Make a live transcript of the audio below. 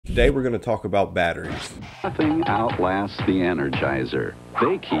Today we're going to talk about batteries. Nothing outlasts the Energizer.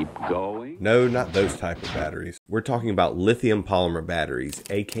 They keep going. No, not those type of batteries. We're talking about lithium polymer batteries,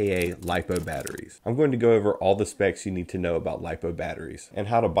 aka lipo batteries. I'm going to go over all the specs you need to know about lipo batteries and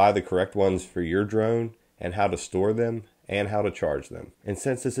how to buy the correct ones for your drone and how to store them and how to charge them. And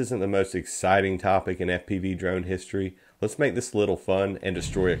since this isn't the most exciting topic in FPV drone history, let's make this a little fun and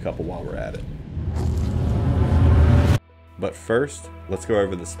destroy a couple while we're at it. But first, let's go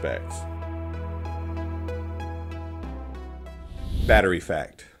over the specs. Battery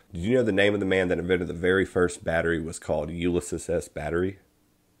fact. Did you know the name of the man that invented the very first battery was called Ulysses S. Battery?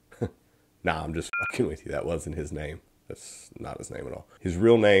 Nah, I'm just fucking with you. That wasn't his name. That's not his name at all. His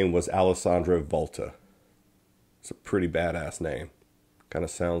real name was Alessandro Volta. It's a pretty badass name. Kind of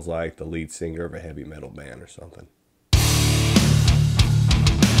sounds like the lead singer of a heavy metal band or something.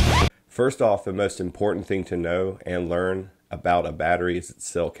 First off, the most important thing to know and learn about a battery is its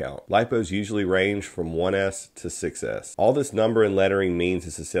cell count. Lipos usually range from 1S to 6S. All this number and lettering means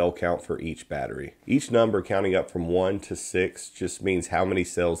is the cell count for each battery. Each number counting up from 1 to 6 just means how many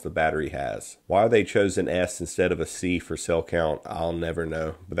cells the battery has. Why they chose an S instead of a C for cell count, I'll never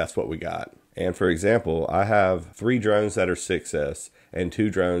know, but that's what we got. And for example, I have 3 drones that are 6S and 2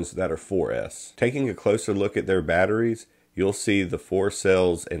 drones that are 4S. Taking a closer look at their batteries, you'll see the 4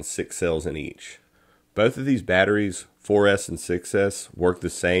 cells and 6 cells in each. Both of these batteries, 4S and 6S, work the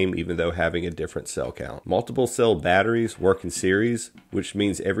same even though having a different cell count. Multiple cell batteries work in series, which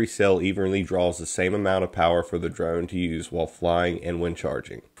means every cell evenly draws the same amount of power for the drone to use while flying and when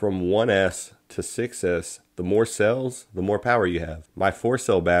charging. From 1S to 6S, the more cells, the more power you have. My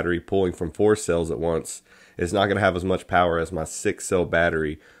 4-cell battery pulling from 4 cells at once is not going to have as much power as my 6-cell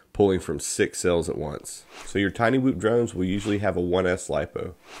battery pulling from 6 cells at once. So your tiny whoop drones will usually have a 1S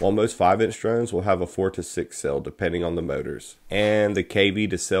lipo, while most 5-inch drones will have a 4 to 6 cell depending on the motors. And the kV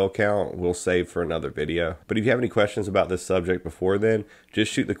to cell count we'll save for another video. But if you have any questions about this subject before then,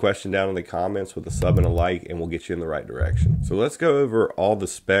 just shoot the question down in the comments with a sub and a like and we'll get you in the right direction. So let's go over all the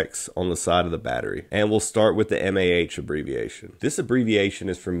specs on the side of the battery. And we'll start with the MAH abbreviation. This abbreviation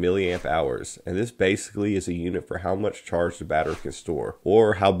is for milliamp hours, and this basically is a unit for how much charge the battery can store,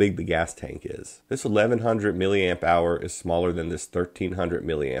 or how big the gas tank is. This 1100 milliamp hour is smaller than this 1300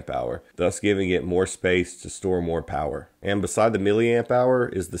 milliamp hour, thus giving it more space to store more power. And beside the milliamp hour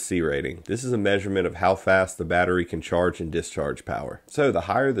is the C rating. This is a measurement of how fast the battery can charge and discharge power. So the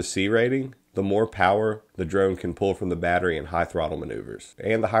higher the C rating, the more power the drone can pull from the battery in high throttle maneuvers.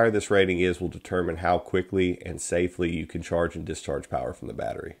 And the higher this rating is will determine how quickly and safely you can charge and discharge power from the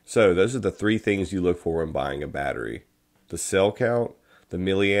battery. So those are the 3 things you look for when buying a battery: the cell count, the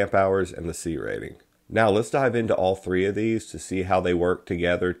milliamp hours, and the C rating. Now let's dive into all 3 of these to see how they work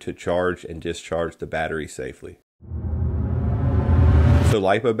together to charge and discharge the battery safely. So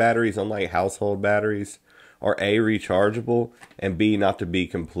lipo batteries, unlike household batteries, are A, rechargeable, and B, not to be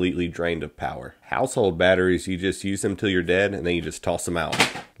completely drained of power. Household batteries, you just use them till you're dead and then you just toss them out.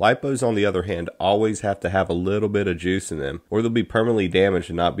 Lipos, on the other hand, always have to have a little bit of juice in them or they'll be permanently damaged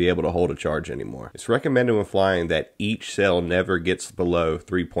and not be able to hold a charge anymore. It's recommended when flying that each cell never gets below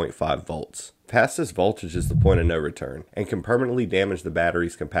 3.5 volts. Past this voltage is the point of no return and can permanently damage the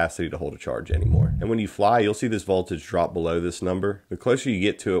battery's capacity to hold a charge anymore. And when you fly, you'll see this voltage drop below this number the closer you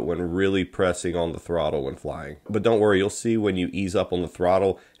get to it when really pressing on the throttle when flying. But don't worry, you'll see when you ease up on the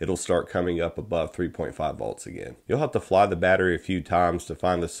throttle, it'll start coming up above 3.5 volts again. You'll have to fly the battery a few times to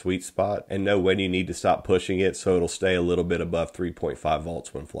find the sweet spot and know when you need to stop pushing it so it'll stay a little bit above 3.5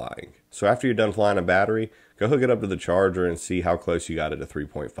 volts when flying. So after you're done flying a battery, go hook it up to the charger and see how close you got it to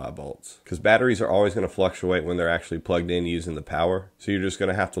 3.5 volts. Because batteries are always going to fluctuate when they're actually plugged in using the power. So you're just going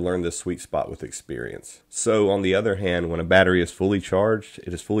to have to learn this sweet spot with experience. So on the other hand, when a battery is fully charged,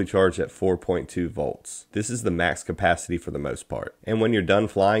 it is fully charged at 4.2 volts. This is the max capacity for the most part. And when you're done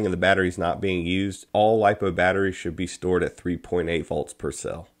flying and the battery's not being used, all lipo batteries should be stored at 3.8 volts per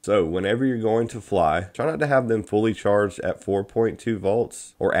cell. So whenever you're going to fly, try not to have them fully charged at 4.2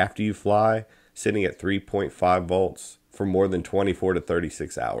 volts or after you fly, sitting at 3.5 volts for more than 24 to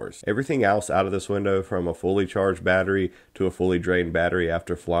 36 hours. Everything else out of this window, from a fully charged battery to a fully drained battery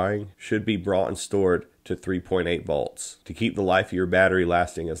after flying, should be brought and stored to 3.8 volts to keep the life of your battery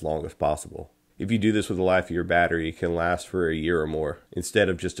lasting as long as possible. If you do this with the life of your battery, it can last for a year or more instead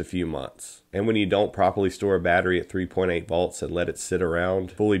of just a few months. And when you don't properly store a battery at 3.8 volts and let it sit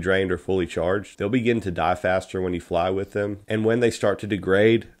around fully drained or fully charged, they'll begin to die faster when you fly with them. And when they start to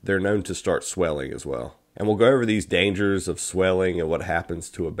degrade, they're known to start swelling as well. And we'll go over these dangers of swelling and what happens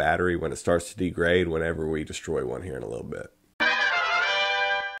to a battery when it starts to degrade whenever we destroy one here in a little bit.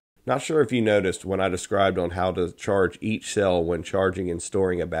 Not sure if you noticed when I described on how to charge each cell when charging and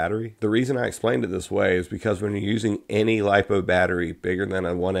storing a battery. The reason I explained it this way is because when you're using any LiPo battery bigger than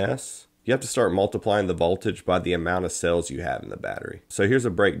a 1S, you have to start multiplying the voltage by the amount of cells you have in the battery. So here's a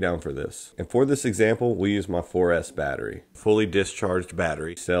breakdown for this. And for this example, we use my 4S battery. Fully discharged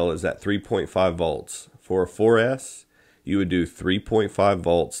battery cell is at 3.5 volts. For a 4S, you would do 3.5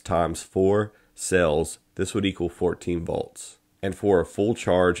 volts times 4 cells. This would equal 14 volts. And for a full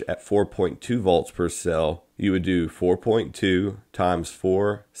charge at 4.2 volts per cell, you would do 4.2 times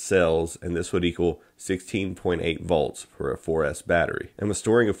 4 cells, and this would equal 16.8 volts for a 4S battery. And with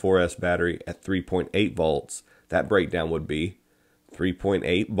storing a 4S battery at 3.8 volts, that breakdown would be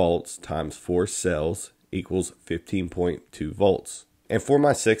 3.8 volts times 4 cells equals 15.2 volts. And for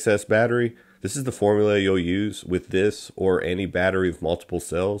my 6S battery, this is the formula you'll use with this or any battery with multiple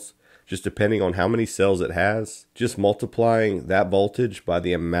cells. Just depending on how many cells it has, just multiplying that voltage by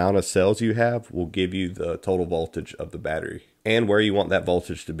the amount of cells you have will give you the total voltage of the battery and where you want that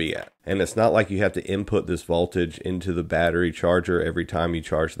voltage to be at. And it's not like you have to input this voltage into the battery charger every time you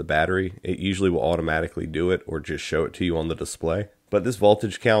charge the battery. It usually will automatically do it or just show it to you on the display. But this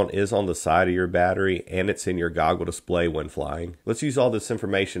voltage count is on the side of your battery and it's in your goggle display when flying. Let's use all this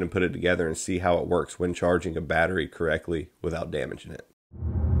information and put it together and see how it works when charging a battery correctly without damaging it.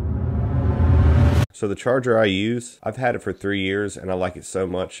 So the charger I use, I've had it for 3 years and I like it so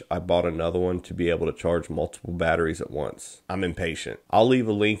much I bought another one to be able to charge multiple batteries at once. I'm impatient. I'll leave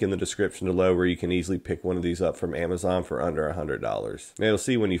a link in the description below where you can easily pick one of these up from Amazon for under $100. Now you'll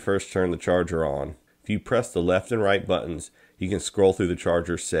see when you first turn the charger on, if you press the left and right buttons, you can scroll through the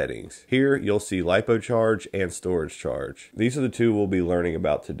charger settings. Here you'll see LiPo charge and storage charge. These are the two we'll be learning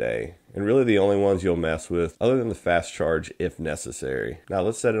about today, and really the only ones you'll mess with other than the fast charge if necessary. Now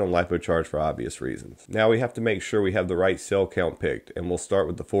let's set it on LiPo charge for obvious reasons. Now we have to make sure we have the right cell count picked, and we'll start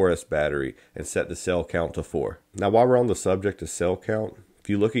with the 4S battery and set the cell count to 4. Now while we're on the subject of cell count,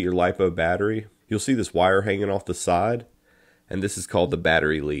 if you look at your LiPo battery, you'll see this wire hanging off the side, and this is called the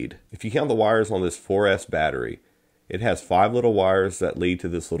battery lead. If you count the wires on this 4S battery, it has 5 little wires that lead to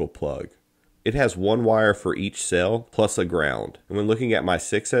this little plug. It has 1 wire for each cell plus a ground. And when looking at my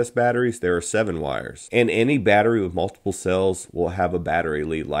 6S batteries, there are 7 wires. And any battery with multiple cells will have a battery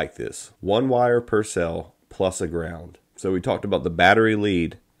lead like this. 1 wire per cell plus a ground. So we talked about the battery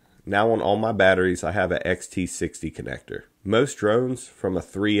lead. Now on all my batteries, I have an XT60 connector. Most drones from a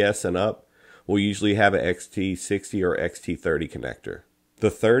 3S and up will usually have an XT60 or XT30 connector. The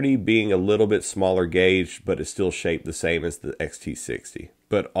 30 being a little bit smaller gauge, but it's still shaped the same as the XT60.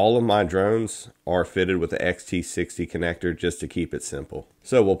 But all of my drones are fitted with the XT60 connector just to keep it simple.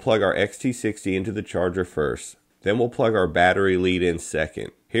 So we'll plug our XT60 into the charger first. Then we'll plug our battery lead in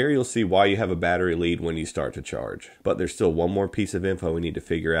second. Here you'll see why you have a battery lead when you start to charge. But there's still one more piece of info we need to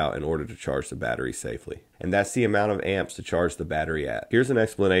figure out in order to charge the battery safely. And that's the amount of amps to charge the battery at. Here's an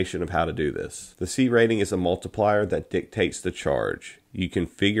explanation of how to do this. The C rating is a multiplier that dictates the charge. You can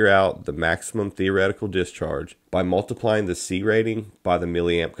figure out the maximum theoretical discharge by multiplying the C rating by the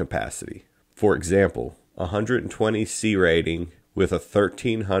milliamp capacity. For example, 120 C rating with a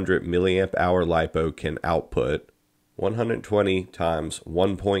 1300 milliamp hour LiPo can output 120 times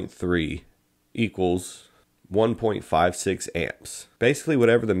 1.3 equals 1.56 amps. Basically,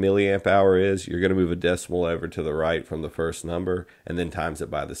 whatever the milliamp hour is, you're going to move a decimal over to the right from the first number and then times it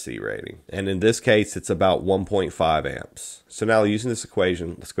by the C rating. And in this case, it's about 1.5 amps. So now using this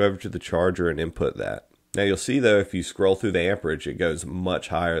equation, let's go over to the charger and input that. Now you'll see though, if you scroll through the amperage, it goes much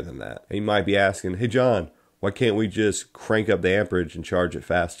higher than that. And you might be asking, hey John, why can't we just crank up the amperage and charge it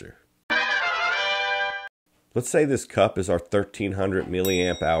faster? Let's say this cup is our 1300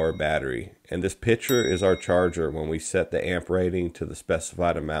 milliamp hour battery, and this pitcher is our charger when we set the amp rating to the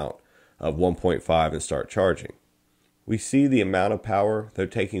specified amount of 1.5 and start charging. We see the amount of power, though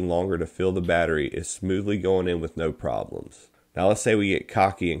taking longer to fill the battery, is smoothly going in with no problems. Now let's say we get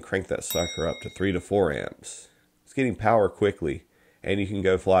cocky and crank that sucker up to 3 to 4 amps. It's getting power quickly, and you can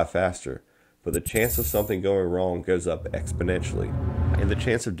go fly faster, but the chance of something going wrong goes up exponentially. And the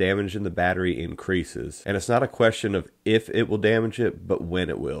chance of damaging the battery increases. And it's not a question of if it will damage it, but when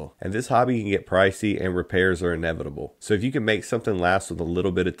it will. And this hobby can get pricey and repairs are inevitable. So if you can make something last with a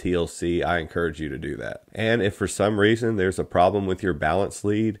little bit of TLC, I encourage you to do that. And if for some reason there's a problem with your balance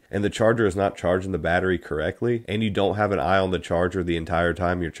lead and the charger is not charging the battery correctly, and you don't have an eye on the charger the entire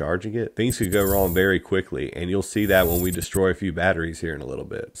time you're charging it, things could go wrong very quickly. And you'll see that when we destroy a few batteries here in a little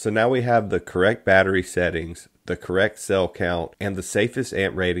bit. So now we have the correct battery settings, the correct cell count, and the safest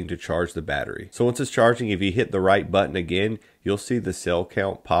amp rating to charge the battery. So once it's charging, if you hit the right button again, you'll see the cell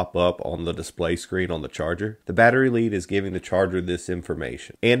count pop up on the display screen on the charger. The battery lead is giving the charger this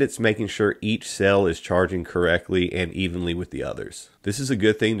information, and it's making sure each cell is charging correctly and evenly with the others. This is a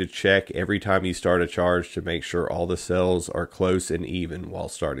good thing to check every time you start a charge to make sure all the cells are close and even while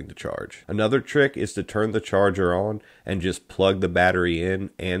starting to charge. Another trick is to turn the charger on and just plug the battery in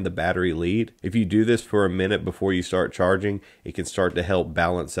and the battery lead. If you do this for a minute before you start charging, it can start to help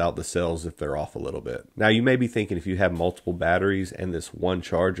balance out the cells if they're off a little bit. Now you may be thinking, if you have multiple batteries and this one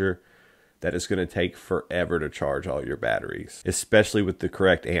charger, that it's going to take forever to charge all your batteries, especially with the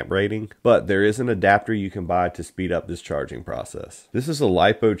correct amp rating. But there is an adapter you can buy to speed up this charging process. This is a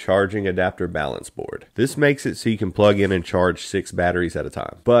lipo charging adapter balance board. This makes it so you can plug in and charge 6 batteries at a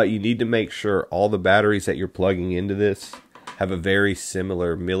time. But you need to make sure all the batteries that you're plugging into this have a very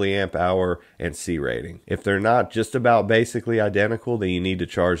similar milliamp hour and C rating. If they're not just about basically identical, then you need to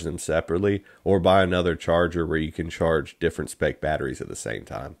charge them separately or buy another charger where you can charge different spec batteries at the same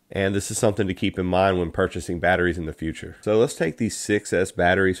time. And this is something to keep in mind when purchasing batteries in the future. So let's take these 6S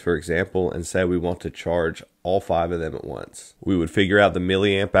batteries for example and say we want to charge all 5 of them at once. We would figure out the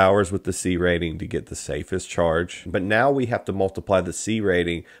milliamp hours with the C rating to get the safest charge, but now we have to multiply the C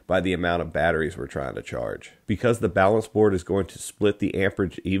rating by the amount of batteries we're trying to charge. Because the balance board is going to split the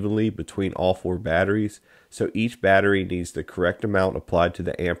amperage evenly between all 4 batteries, so each battery needs the correct amount applied to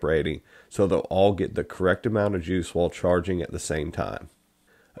the amp rating so they'll all get the correct amount of juice while charging at the same time.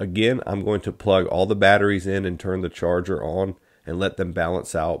 Again, I'm going to plug all the batteries in and turn the charger on and let them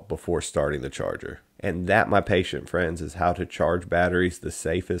balance out before starting the charger. And that, my patient friends, is how to charge batteries the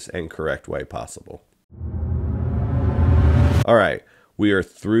safest and correct way possible. Alright, we are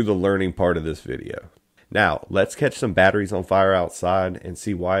through the learning part of this video. Now, let's catch some batteries on fire outside and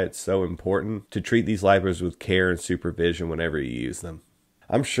see why it's so important to treat these lipos with care and supervision whenever you use them.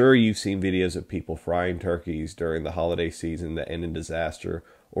 I'm sure you've seen videos of people frying turkeys during the holiday season that end in disaster,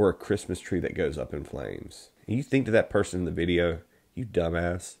 or a Christmas tree that goes up in flames. And you think to that person in the video, you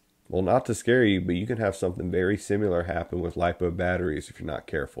dumbass. Well, not to scare you, but you can have something very similar happen with lipo batteries if you're not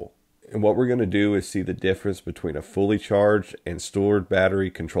careful. And what we're going to do is see the difference between a fully charged and stored battery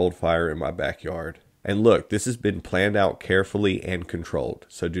controlled fire in my backyard. And look, this has been planned out carefully and controlled,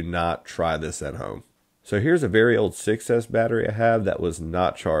 so do not try this at home. So here's a very old 6S battery I have that was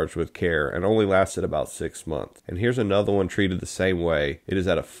not charged with care and only lasted about 6 months. And here's another one treated the same way. It is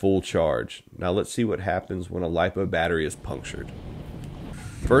at a full charge. Now let's see what happens when a lipo battery is punctured.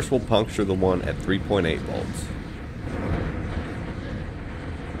 First we'll puncture the one at 3.8 volts.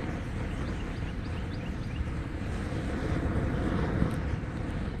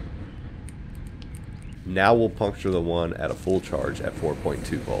 Now we'll puncture the one at a full charge at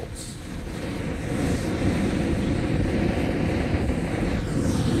 4.2 volts.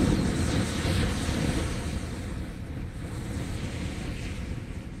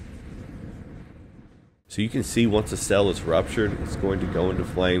 So you can see once a cell is ruptured, it's going to go into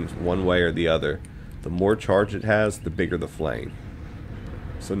flames one way or the other. The more charge it has, the bigger the flame.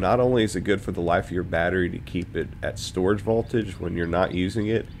 So not only is it good for the life of your battery to keep it at storage voltage when you're not using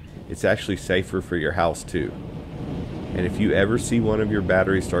it, it's actually safer for your house too. And if you ever see one of your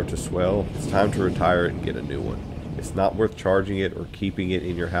batteries start to swell, it's time to retire it and get a new one. It's not worth charging it or keeping it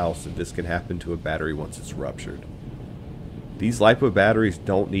in your house if this can happen to a battery once it's ruptured. These lipo batteries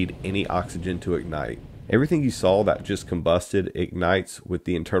don't need any oxygen to ignite. Everything you saw that just combusted ignites with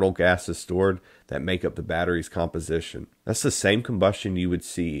the internal gases stored that make up the battery's composition. That's the same combustion you would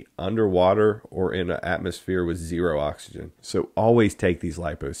see underwater or in an atmosphere with zero oxygen. So always take these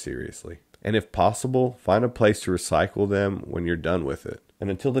lipos seriously. And if possible, find a place to recycle them when you're done with it. And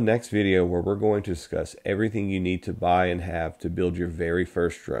until the next video, where we're going to discuss everything you need to buy and have to build your very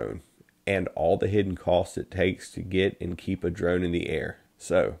first drone, and all the hidden costs it takes to get and keep a drone in the air.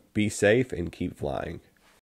 So be safe and keep flying.